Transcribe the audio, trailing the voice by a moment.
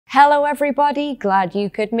Hello everybody, glad you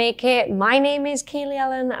could make it. My name is Kaylee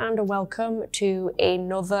and welcome to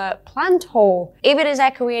another plant haul. If it is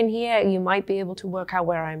echoey in here, you might be able to work out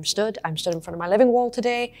where I'm stood. I'm stood in front of my living wall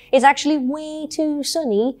today. It's actually way too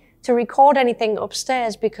sunny to record anything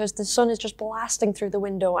upstairs because the sun is just blasting through the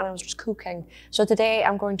window and I was just cooking. So today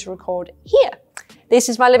I'm going to record here. This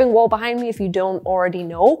is my living wall behind me if you don't already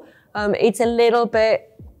know.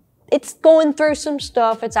 It's going through some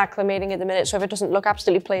stuff, it's acclimating at the minute, so if it doesn't look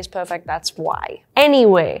absolutely place perfect, that's why.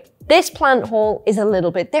 Anyway, this plant haul is a little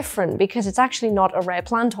bit different because it's actually not a rare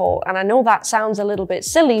plant haul. And I know that sounds a little bit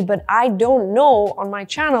silly, but I don't know on my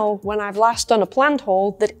channel when I've last done a plant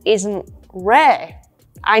haul that isn't rare.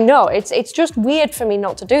 I know, it's just weird for me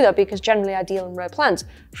not to do that because generally I deal in rare plants.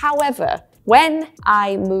 However, when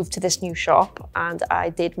I moved to this new shop and I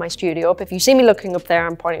did my studio up, if you see me looking up there,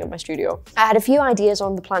 I'm pointing at my studio, I had a few ideas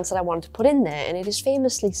on the plants that I wanted to put in there, and it is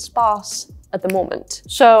famously sparse at the moment.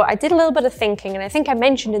 So I did a little bit of thinking, and I think I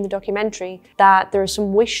mentioned in the documentary that there are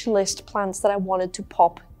some wish list plants that I wanted to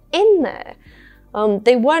pop in there.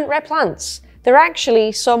 They weren't rare plants. They're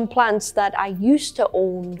actually some plants that I used to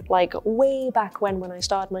own like way back when I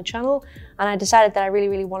started my channel, and I decided that I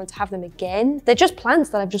really wanted to have them again. They're just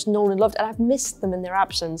plants that I've just known and loved, and I've missed them in their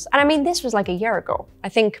absence. And I mean, this was like a year ago. I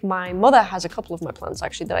think my mother has a couple of my plants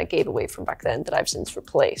actually that I gave away from back then that I've since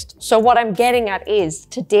replaced. So what I'm getting at is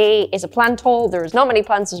today is a plant haul. There is not many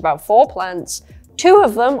plants, there's about 4 plants. 2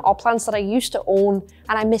 of them are plants that I used to own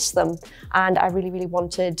and I miss them, and I really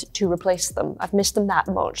wanted to replace them. I've missed them that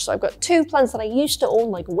much. So I've got 2 plants that I used to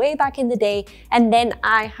own like way back in the day, and then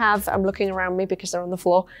I'm looking around me because they're on the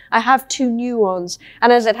floor, I have 2 new ones.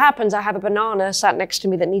 And as it happens, I have a banana sat next to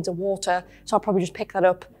me that needs a water, so I'll probably just pick that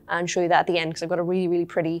up and show you that at the end because I've got a really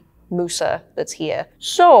pretty Musa that's here.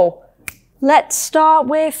 So let's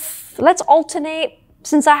alternate.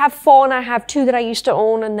 Since I have 4 and I have 2 that I used to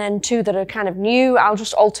own and then 2 that are kind of new, I'll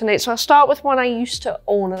just alternate. So I'll start with one I used to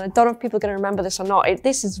own, and I don't know if people are going to remember this or not.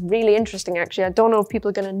 This is really interesting actually. I don't know if people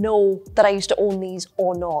are going to know that I used to own these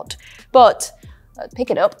or not. But pick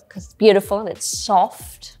it up because it's beautiful and it's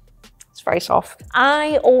soft. It's very soft.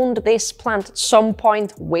 I owned this plant at some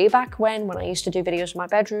point way back when I used to do videos in my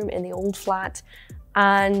bedroom in the old flat,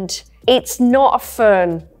 and it's not a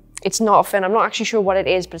fern. It's not a fern. I'm not actually sure what it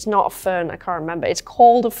is, but it's not a fern. I can't remember. It's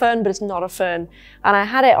called a fern, but it's not a fern. And I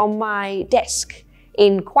had it on my desk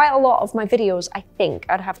in quite a lot of my videos, I think.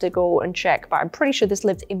 I'd have to go and check, but I'm pretty sure this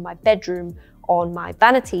lived in my bedroom on my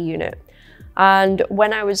vanity unit. And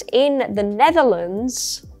when I was in the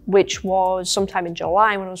Netherlands, which was sometime in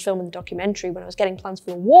July when I was filming the documentary, when I was getting plants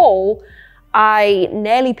for the wall, I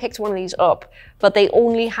nearly picked one of these up, but they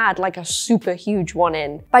only had like a super huge one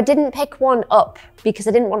in. But I didn't pick one up because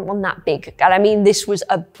I didn't want one that big. And I mean, this was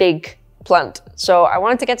a big plant. So I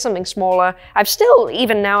wanted to get something smaller.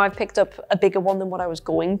 Even now, I've picked up a bigger one than what I was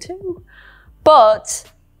going to.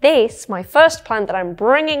 But this, my first plant that I'm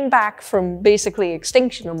bringing back from basically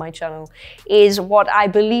extinction on my channel, is what I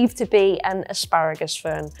believe to be an asparagus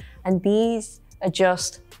fern. And these are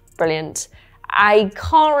just brilliant. I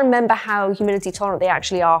can't remember how humidity tolerant they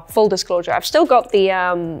actually are, full disclosure. I've still got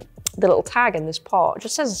the little tag in this pot. It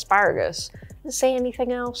just says asparagus. Does it say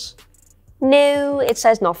anything else? No, it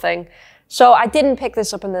says nothing. So I didn't pick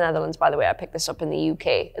this up in the Netherlands, by the way. I picked this up in the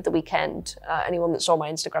UK at the weekend. Anyone that saw my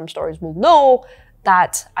Instagram stories will know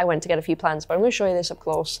that I went to get a few plants, but I'm gonna show you this up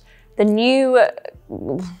close. The new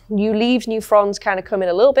leaves, new fronds kind of come in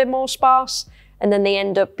a little bit more sparse, and then they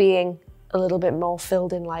end up being a little bit more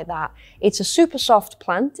filled in like that. It's a super soft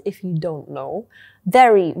plant, if you don't know.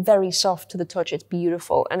 Very soft to the touch. It's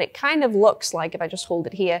beautiful. And it kind of looks like, if I just hold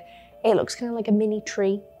it here, it looks kind of like a mini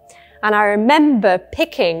tree. And I remember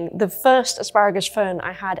picking the first asparagus fern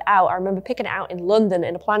I had out. I remember picking it out in London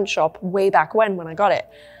in a plant shop way back when I got it.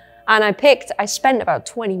 And I spent about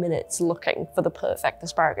 20 minutes looking for the perfect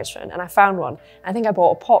asparagus fern, and I found one. I think I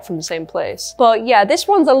bought a pot from the same place. But yeah, this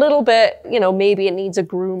one's a little bit, maybe it needs a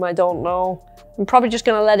groom, I don't know. I'm probably just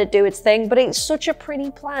gonna let it do its thing, but it's such a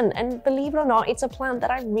pretty plant. And believe it or not, it's a plant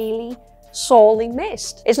that I really sorely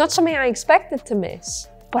missed. It's not something I expected to miss,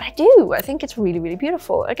 but I do. I think it's really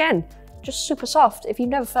beautiful. Again, just super soft. If you've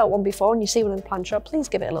never felt one before and you see one in the plant shop, please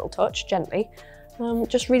give it a little touch, gently.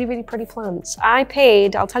 Just really pretty plants. I'll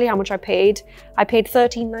tell you how much I paid. I paid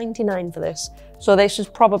 $13.99 for this. So this is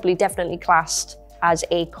probably definitely classed as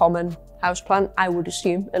a common houseplant, I would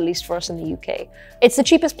assume, at least for us in the UK. It's the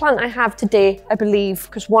cheapest plant I have today, I believe,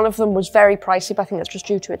 because one of them was very pricey, but I think that's just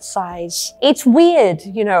due to its size. It's weird,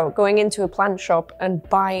 going into a plant shop and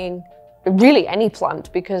buying really any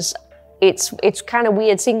plant, because it's kind of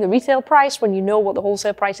weird seeing the retail price when you know what the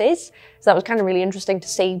wholesale price is. So that was kind of really interesting to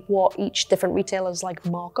see what each different retailer's like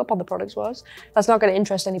markup on the products was. That's not going to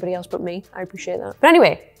interest anybody else but me. I appreciate that. But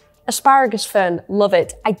anyway, asparagus fern, love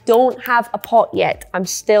it. I don't have a pot yet. I'm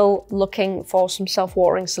still looking for some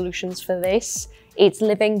self-watering solutions for this. It's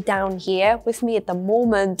living down here with me at the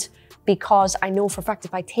moment because I know for a fact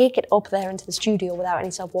if I take it up there into the studio without any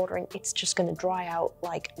self-watering, it's just gonna dry out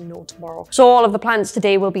like no tomorrow. So all of the plants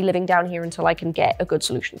today will be living down here until I can get a good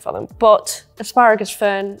solution for them. But asparagus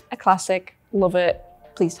fern, a classic, love it,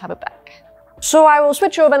 pleased to have it back. So I will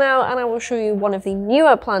switch over now and I will show you one of the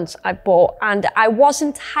newer plants I bought. And I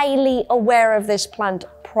wasn't highly aware of this plant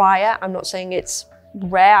prior. I'm not saying it's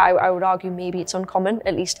rare, I would argue maybe it's uncommon,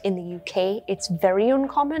 at least in the UK. It's very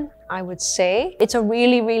uncommon, I would say. It's a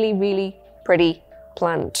really, really, really pretty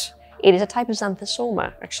plant. It is a type of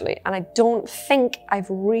Xanthosoma, actually, and I don't think I've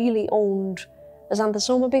really owned a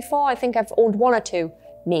Xanthosoma before. I think I've owned one or two,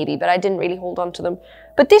 maybe, but I didn't really hold on to them.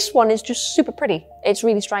 But this one is just super pretty. It's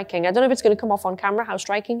really striking. I don't know if it's going to come off on camera how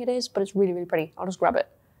striking it is, but it's really, really pretty. I'll just grab it.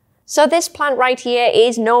 So this plant right here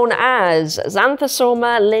is known as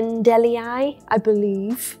Xanthosoma lindellii, I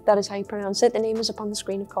believe that is how you pronounce it. The name is up on the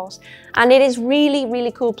screen, of course. And it is really,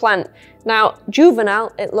 really cool plant. Now,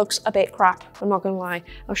 juvenile, it looks a bit crap, I'm not gonna lie.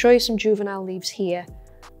 I'll show you some juvenile leaves here.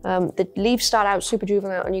 The leaves start out super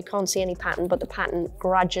juvenile and you can't see any pattern, but the pattern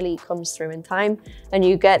gradually comes through in time. And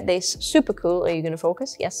you get this super cool, are you gonna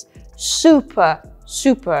focus? Yes. Super,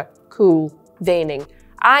 super cool veining.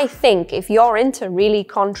 I think if you're into really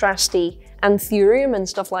contrasty anthurium and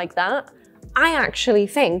stuff like that, I actually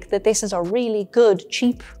think that this is a really good,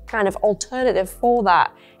 cheap kind of alternative for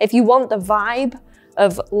that. If you want the vibe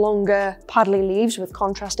of longer paddly leaves with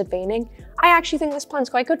contrasted veining, I actually think this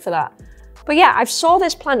plant's quite good for that. But yeah, I saw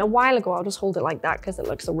this plant a while ago. I'll just hold it like that because it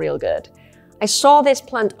looks real good. I saw this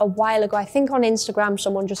plant a while ago. I think on Instagram,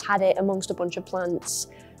 someone just had it amongst a bunch of plants.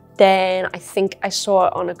 Then I think I saw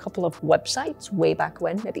it on a couple of websites way back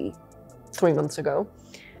when, maybe 3 months ago.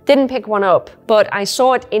 Didn't pick one up, but I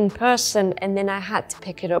saw it in person and then I had to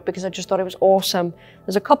pick it up because I just thought it was awesome.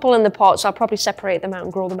 There's a couple in the pot, so I'll probably separate them out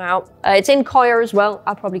and grow them out. It's in coir as well.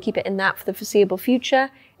 I'll probably keep it in that for the foreseeable future.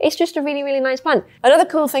 It's just a really, really nice plant. Another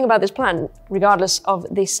cool thing about this plant, regardless of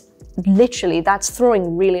this, literally, that's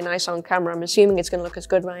throwing really nice on camera. I'm assuming it's gonna look as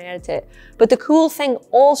good when I edit it. But the cool thing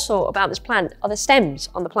also about this plant are the stems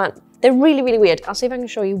on the plant. They're really, really weird. I'll see if I can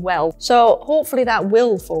show you well. So hopefully that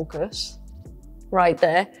will focus right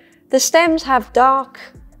there. The stems have dark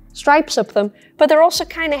stripes up them, but they're also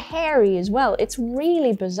kind of hairy as well. It's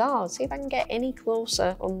really bizarre. See if I can get any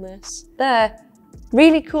closer on this. There.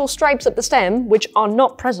 Really cool stripes up the stem, which are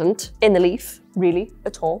not present in the leaf, really,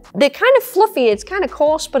 at all. They're kind of fluffy, it's kind of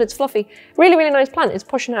coarse, but it's fluffy. Really, really nice plant. It's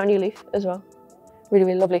pushing out a new leaf as well. Really,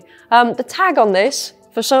 really lovely. The tag on this,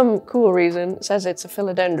 for some cool reason, says it's a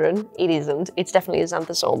philodendron. It isn't, it's definitely a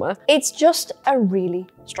Xanthosoma. It's just a really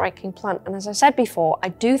striking plant. And as I said before, I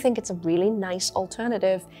do think it's a really nice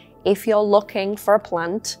alternative if you're looking for a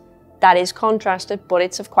plant that is contrasted, but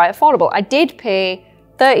it's quite affordable. I did pay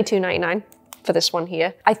 $32.99. for this one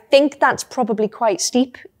here. I think that's probably quite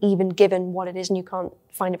steep, even given what it is and you can't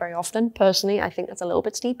find it very often. Personally, I think that's a little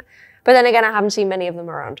bit steep. But then again, I haven't seen many of them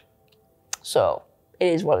around. So it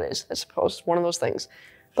is what it is, I suppose. It's one of those things.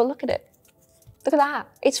 But look at it. Look at that.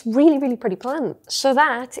 It's really, really pretty plant. So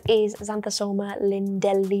that is Xanthosoma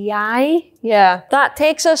lindellii. Yeah, that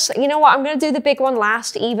takes us, you know what, I'm gonna do the big one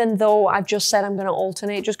last, even though I've just said I'm gonna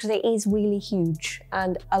alternate, just because it is really huge.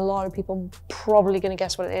 And a lot of people probably gonna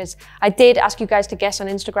guess what it is. I did ask you guys to guess on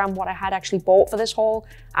Instagram what I had actually bought for this haul,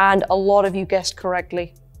 and a lot of you guessed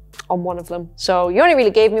correctly on one of them. So you only really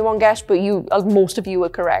gave me one guess, but most of you were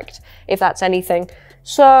correct, if that's anything.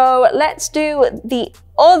 So let's do the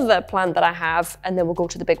other plant that I have, and then we'll go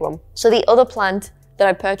to the big one. So the other plant that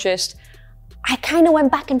I purchased, I kind of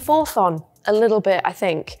went back and forth on a little bit, I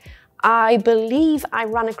think. I believe I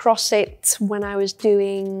ran across it when I was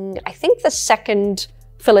doing, I think, the second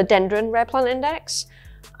philodendron rare plant index.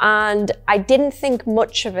 And I didn't think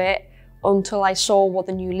much of it until I saw what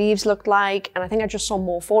the new leaves looked like. And I think I just saw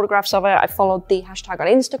more photographs of it. I followed the hashtag on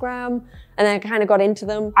Instagram and then I kind of got into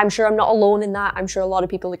them. I'm sure I'm not alone in that. I'm sure a lot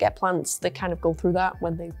of people that get plants, they kind of go through that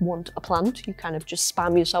when they want a plant. You kind of just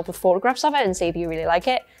spam yourself with photographs of it and see if you really like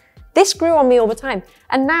it. This grew on me over time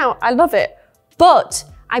and now I love it. But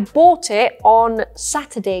I bought it on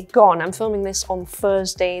Saturday gone. I'm filming this on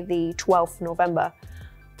Thursday, the 12th of November.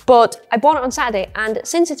 But I bought it on Saturday, and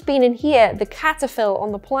since it's been in here, the cataphyll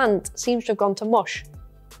on the plant seems to have gone to mush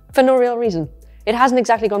for no real reason. It hasn't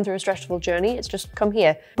exactly gone through a stressful journey, it's just come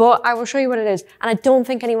here. But I will show you what it is, and I don't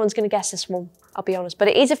think anyone's gonna guess this one. I'll be honest, but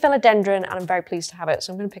it is a philodendron and I'm very pleased to have it,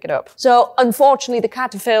 so I'm gonna pick it up. So unfortunately the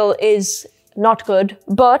cataphyll is not good,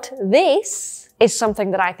 but this is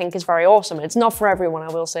something that I think is very awesome. It's not for everyone, I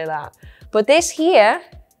will say that. But this here,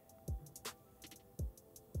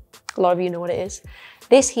 a lot of you know what it is.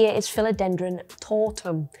 This here is Philodendron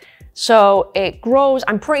tortum. So it grows,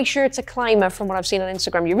 I'm pretty sure it's a climber from what I've seen on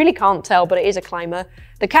Instagram. You really can't tell, but it is a climber.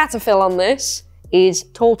 The cataphyll on this is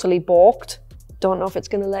totally balked. Don't know if it's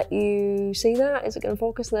gonna let you see that. Is it gonna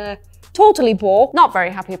focus there? Totally balked. Not very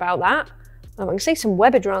happy about that. I can see some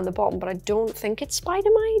webbage around the bottom, but I don't think it's spider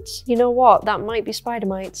mites. You know what? That might be spider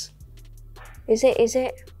mites. Is it? Is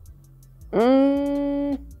it?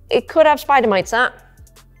 It could have spider mites, that.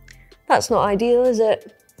 That's not ideal, is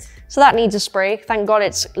it? So that needs a spray. Thank God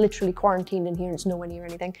it's literally quarantined in here and it's nowhere near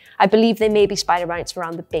anything. I believe there may be spider mites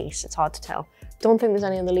around the base. It's hard to tell. Don't think there's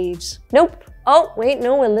any on the leaves. Nope. Oh, wait,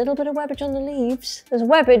 no, a little bit of webbage on the leaves. There's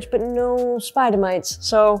webbage, but no spider mites.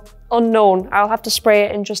 So unknown. I'll have to spray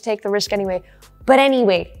it and just take the risk anyway. But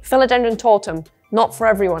anyway, Philodendron tortum, not for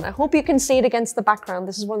everyone. I hope you can see it against the background.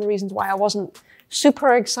 This is one of the reasons why I wasn't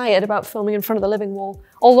super excited about filming in front of the living wall.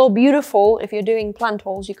 Although beautiful, if you're doing plant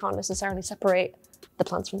hauls, you can't necessarily separate the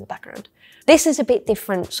plants from the background. This is a bit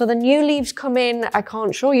different. So the new leaves come in, I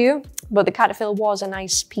can't show you, but the cataphyll was a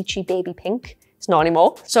nice peachy baby pink. It's not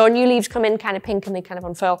anymore. So new leaves come in kind of pink and they kind of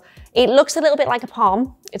unfurl. It looks a little bit like a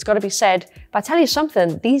palm, it's got to be said. But I tell you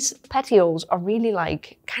something, these petioles are really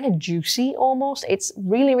like kind of juicy almost. It's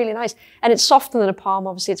really, really nice. And it's softer than a palm,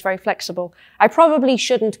 obviously it's very flexible. I probably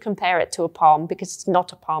shouldn't compare it to a palm because it's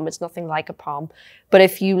not a palm, it's nothing like a palm. But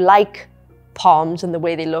if you like palms and the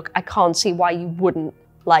way they look, I can't see why you wouldn't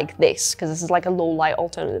like this, because this is like a low light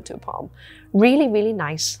alternative to a palm. Really, really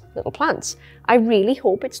nice little plants. I really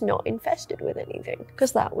hope it's not infested with anything,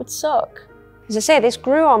 because that would suck. As I say, this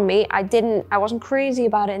grew on me. I wasn't crazy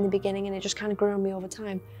about it in the beginning and it just kind of grew on me over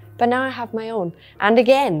time. But now I have my own. And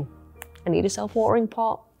again, I need a self-watering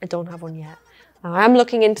pot. I don't have one yet. I'm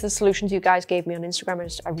looking into the solutions you guys gave me on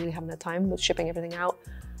Instagram. I really haven't had time with shipping everything out.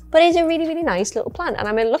 But it's a really, really nice little plant and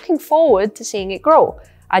I'm looking forward to seeing it grow.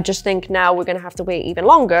 I just think now we're gonna have to wait even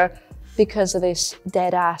longer because of this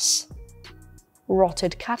dead ass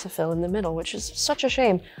rotted cataphyll in the middle, which is such a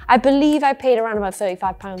shame. I believe I paid around about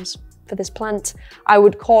 £35 for this plant. I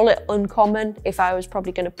would call it uncommon if I was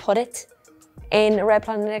probably gonna put it in a rare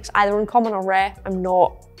plant index, either uncommon or rare. I'm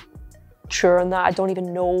not sure on that. I don't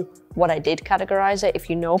even know what I did categorize it. If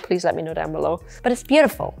you know, please let me know down below. But it's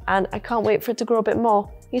beautiful and I can't wait for it to grow a bit more.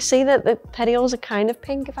 You see that the petioles are kind of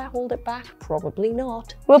pink if I hold it back? Probably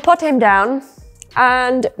not. We'll put him down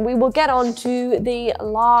and we will get on to the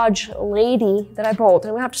large lady that I bought.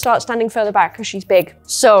 And we have to start standing further back because she's big.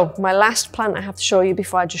 So my last plant I have to show you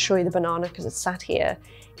before I just show you the banana because it's sat here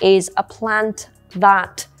is a plant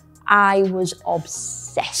that I was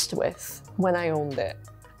obsessed with when I owned it.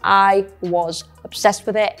 I was obsessed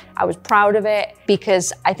with it. I was proud of it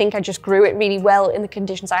because I think I just grew it really well in the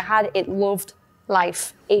conditions I had. It loved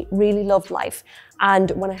life. It really loved life. And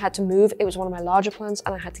when I had to move, it was one of my larger plants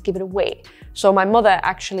and I had to give it away. So my mother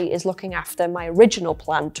actually is looking after my original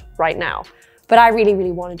plant right now. But I really,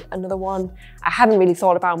 really wanted another one. I haven't really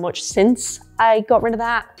thought about much since I got rid of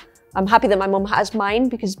that. I'm happy that my mum has mine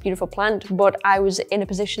because it's a beautiful plant, but I was in a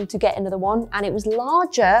position to get another one and it was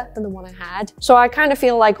larger than the one I had. So I kind of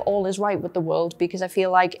feel like all is right with the world because I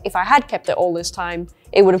feel like if I had kept it all this time,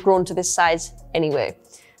 it would have grown to this size anyway.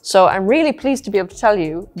 So I'm really pleased to be able to tell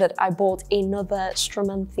you that I bought another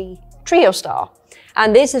Stramanthe Trio Star.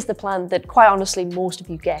 And this is the plant that quite honestly, most of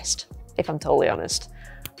you guessed, if I'm totally honest.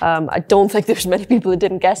 I don't think there's many people that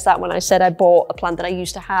didn't guess that when I said I bought a plant that I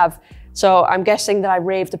used to have. So I'm guessing that I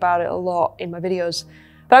raved about it a lot in my videos.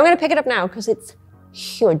 But I'm gonna pick it up now because it's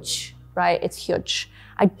huge, right? It's huge.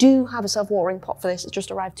 I do have a self-watering pot for this. It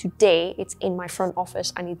just arrived today. It's in my front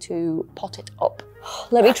office. I need to pot it up.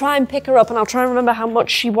 Let me try and pick her up and I'll try and remember how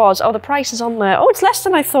much she was. Oh, the price is on there. Oh, it's less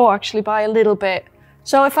than I thought actually by a little bit.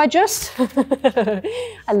 So if I just,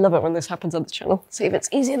 I love it when this happens on the channel. See if it's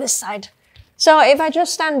easier this side. So if I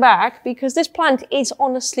just stand back, because this plant is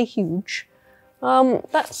honestly huge,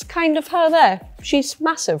 that's kind of her there. She's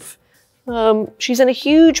massive. She's in a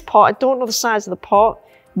huge pot. I don't know the size of the pot,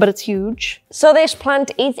 but it's huge. So this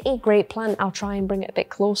plant is a great plant. I'll try and bring it a bit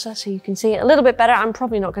closer so you can see it a little bit better. I'm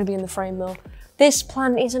probably not going to be in the frame though. This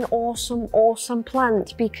plant is an awesome, awesome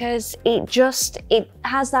plant because it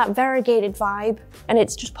has that variegated vibe and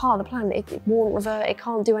it's just part of the plant. It won't revert, it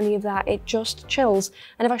can't do any of that. It just chills.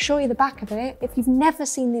 And if I show you the back of it, if you've never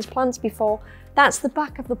seen these plants before, that's the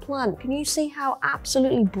back of the plant. Can you see how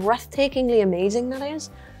absolutely breathtakingly amazing that is?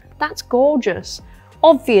 That's gorgeous.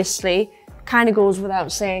 Obviously, kind of goes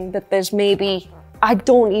without saying that there's maybe, I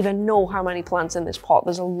don't even know how many plants in this pot.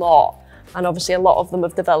 There's a lot. And obviously a lot of them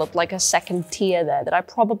have developed like a second tier there that I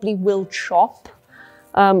probably will chop.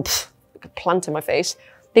 Plant in my face.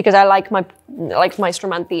 Because I like my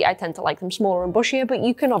Stramanthe, I tend to like them smaller and bushier, but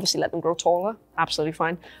you can obviously let them grow taller. Absolutely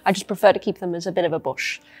fine. I just prefer to keep them as a bit of a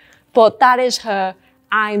bush. But that is her.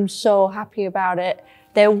 I'm so happy about it.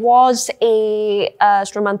 There was a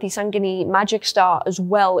Stramanthe Sanguinea Magic Star as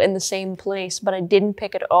well in the same place, but I didn't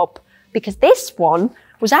pick it up because this one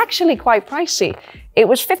was actually quite pricey. It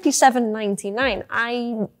was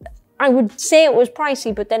 $57.99. I would say it was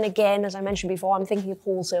pricey, but then again, as I mentioned before, I'm thinking of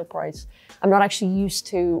wholesale price. I'm not actually used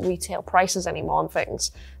to retail prices anymore on things.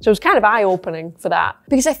 So it was kind of eye-opening for that.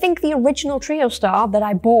 Because I think the original Trio Star that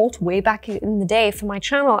I bought way back in the day for my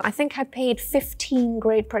channel, I think I paid 15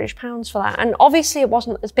 Great British pounds for that. And obviously it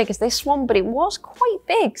wasn't as big as this one, but it was quite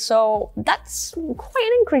big. So that's quite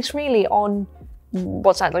an increase really on,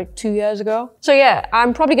 what's that, like 2 years ago? So yeah,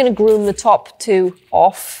 I'm probably gonna groom the top two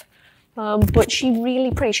off. But she's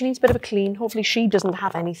really pretty. She needs a bit of a clean. Hopefully she doesn't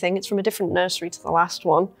have anything. It's from a different nursery to the last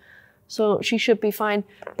one. So she should be fine.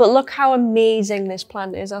 But look how amazing this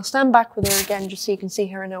plant is. I'll stand back with her again just so you can see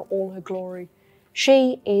her in all her glory.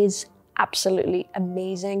 She is absolutely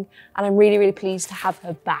amazing. And I'm really, really pleased to have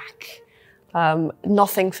her back.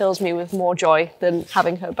 Nothing fills me with more joy than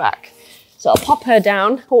having her back. So I'll pop her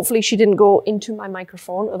down. Hopefully she didn't go into my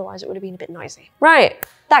microphone, otherwise it would have been a bit noisy. Right,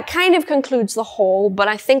 that kind of concludes the haul, but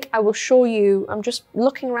I think I will show you, I'm just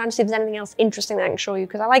looking around to see if there's anything else interesting that I can show you,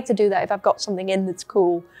 because I like to do that if I've got something in that's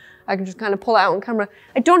cool. I can just kind of pull it out on camera.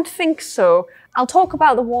 I don't think so. I'll talk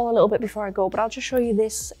about the wall a little bit before I go, but I'll just show you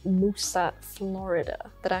this Musa Florida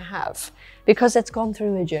that I have, because it's gone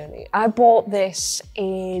through a journey. I bought this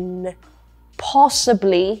in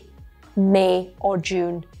possibly May or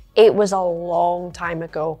June. It was a long time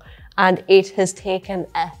ago, and it has taken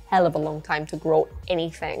a hell of a long time to grow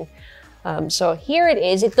anything. So here it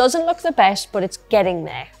is. It doesn't look the best, but it's getting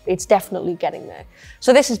there. It's definitely getting there.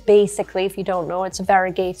 So this is basically, if you don't know, it's a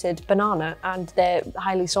variegated banana, and they're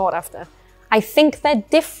highly sought after. I think they're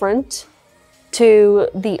different to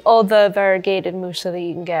the other variegated Musa that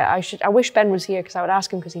you can get. I wish Ben was here because I would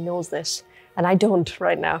ask him because he knows this, and I don't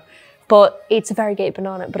right now. But it's a variegated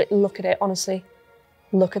banana, but look at it, honestly.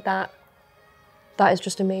 Look at that. That is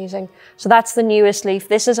just amazing. So that's the newest leaf.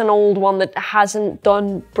 This is an old one that hasn't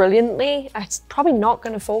done brilliantly. It's probably not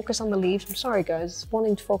going to focus on the leaves. I'm sorry, guys, it's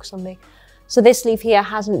wanting to focus on me. So this leaf here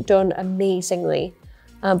hasn't done amazingly,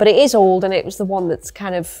 but it is old, and it was the one that's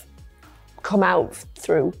kind of come out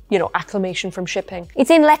through, you know, acclimation from shipping.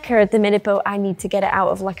 It's in lecker at the minute, but I need to get it out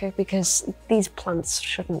of lecker because these plants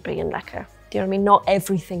shouldn't be in lecker. Do you know what I mean? Not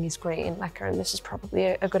everything is great in lecker, and this is probably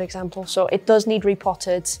a good example. So it does need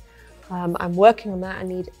repotted. I'm working on that.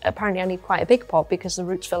 Apparently I need quite a big pot because the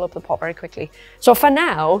roots fill up the pot very quickly. So for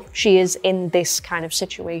now, she is in this kind of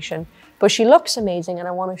situation, but she looks amazing, and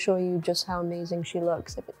I want to show you just how amazing she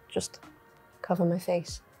looks. If it just cover my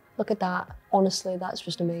face. Look at that. Honestly, that's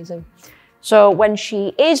just amazing. So when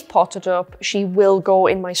she is potted up, she will go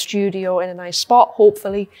in my studio in a nice spot,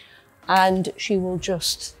 hopefully, and she will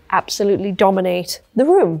just absolutely dominate the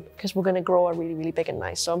room because we're going to grow her really, really big and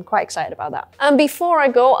nice. So I'm quite excited about that. And before I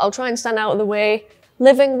go, I'll try and stand out of the way.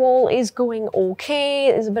 Living wall is going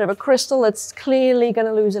okay. There's a bit of a crystal that's clearly going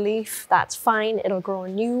to lose a leaf. That's fine. It'll grow a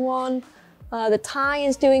new one. The tie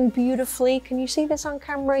is doing beautifully. Can you see this on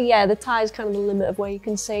camera? Yeah, the tie is kind of the limit of where you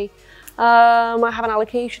can see. I have an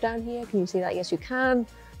alocasia down here. Can you see that? Yes, you can.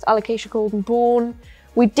 It's alocasia golden bone.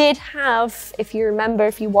 We did have, if you remember,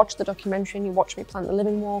 if you watched the documentary and you watched me plant the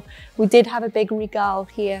living wall, we did have a big regale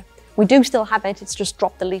here. We do still have it, it's just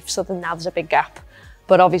dropped the leaf, so then now there's a big gap.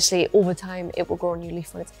 But obviously over time, it will grow a new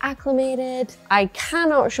leaf when it's acclimated. I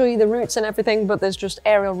cannot show you the roots and everything, but there's just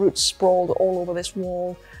aerial roots sprawled all over this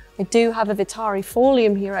wall. I do have a Vitari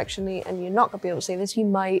folium here actually, and you're not gonna be able to see this, you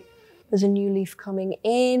might. There's a new leaf coming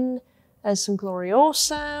in. There's some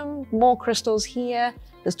gloriosum, more crystals here.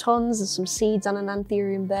 There's tons, there's some seeds and an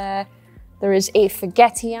anthurium there. There is a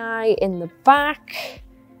forgetii in the back.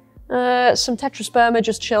 Some tetrasperma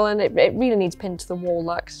just chilling. It really needs pinned to the wall,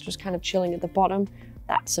 that, 'cause it's just kind of chilling at the bottom.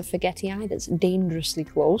 That's a forgetii that's dangerously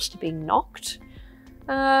close to being knocked.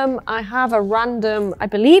 I have a random, I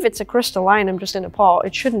believe it's a crystallinum just in a pot.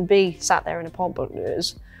 It shouldn't be sat there in a pot, but it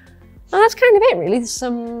is. And that's kind of it really. There's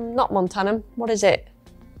some, not montanum, what is it?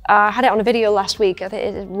 I had it on a video last week. I think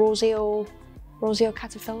it is Roseo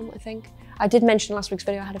cataphyllum, I think. I did mention in last week's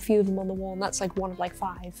video I had a few of them on the wall, and that's like one of like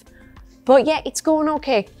 5. But yeah, it's going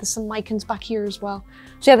okay. There's some lichens back here as well.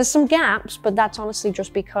 So yeah, there's some gaps, but that's honestly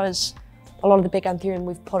just because a lot of the big anthurium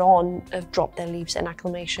we've put on have dropped their leaves in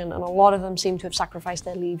acclimation, and a lot of them seem to have sacrificed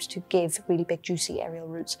their leaves to give really big juicy aerial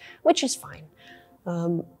roots, which is fine.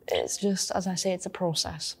 It's just, as I say, it's a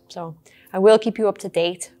process. So I will keep you up to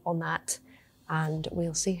date on that, and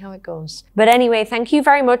we'll see how it goes. But anyway, thank you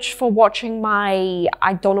very much for watching my,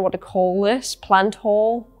 I don't know what to call this, plant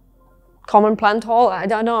haul. Common plant haul. I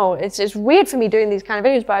don't know. It's weird for me doing these kind of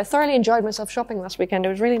videos, but I thoroughly enjoyed myself shopping last weekend. It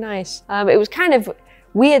was really nice. It was kind of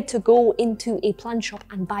weird to go into a plant shop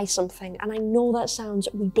and buy something, and I know that sounds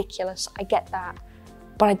ridiculous. I get that,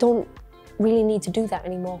 but I don't really need to do that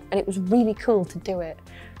anymore, and it was really cool to do it.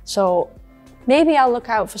 So maybe I'll look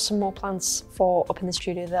out for some more plants for up in the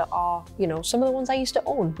studio that are, you know, some of the ones I used to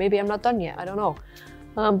own. Maybe I'm not done yet. I don't know.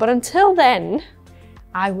 But until then,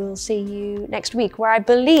 I will see you next week, where I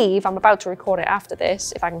believe I'm about to record it after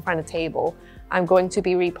this, if I can find a table. I'm going to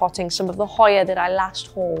be repotting some of the Hoya that I last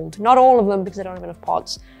hauled. Not all of them because I don't have enough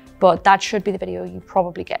pots, but that should be the video you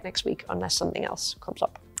probably get next week unless something else comes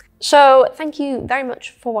up. So thank you very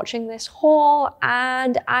much for watching this haul,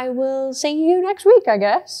 and I will see you next week, I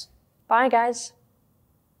guess. Bye, guys.